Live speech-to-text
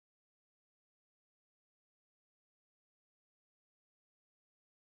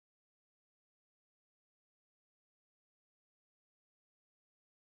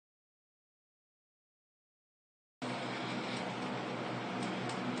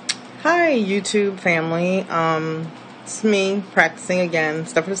Hi YouTube family, it's me practicing again,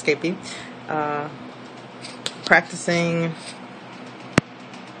 stepfordescapee, practicing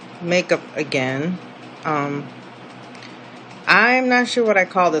makeup again. I'm not sure what I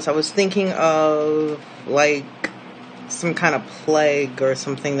call this. I was thinking of like some kind of plague or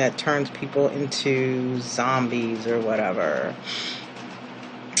something that turns people into zombies or whatever.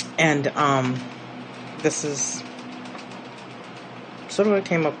 And this is sort of what I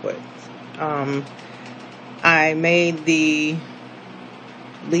came up with. I made the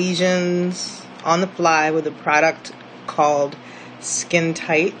lesions on the fly with a product called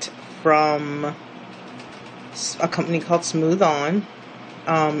Skin-Tite from a company called Smooth On.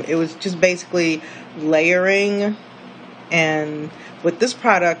 It was just basically layering, and with this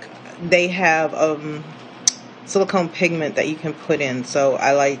product they have silicone pigment that you can put in, so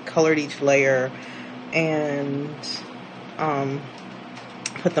I colored each layer and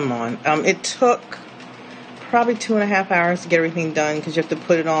put them on. It took probably 2.5 hours to get everything done, because you have to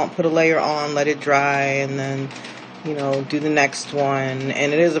put a layer on, let it dry, and then do the next one.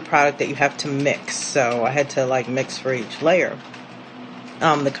 And it is a product that you have to mix, so I had to mix for each layer.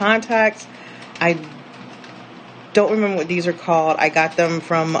 The contacts, I don't remember what these are called. I got them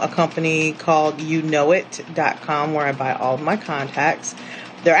from a company called youknowit.com, where I buy all of my contacts.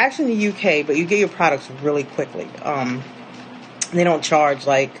 They're actually in the UK, but you get your products really quickly. They don't charge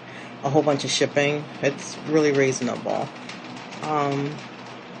a whole bunch of shipping. It's really reasonable.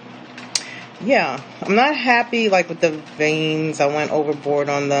 Yeah, I'm not happy with the veins. I went overboard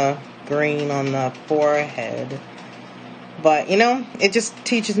on the green on the forehead, but it just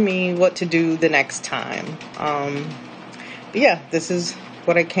teaches me what to do the next time. But yeah, this is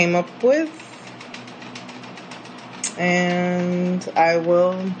what I came up with, and I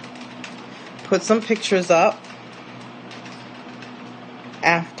will put some pictures up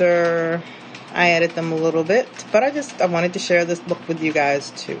after I edit them a little bit, but I wanted to share this look with you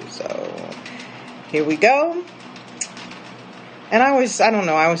guys too. So here we go. And I always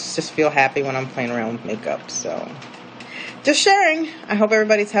just feel happy when I'm playing around with makeup, so just sharing. I hope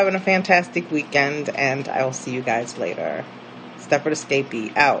everybody's having a fantastic weekend, and I will see you guys later.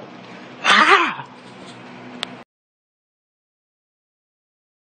 stepfordescapee out.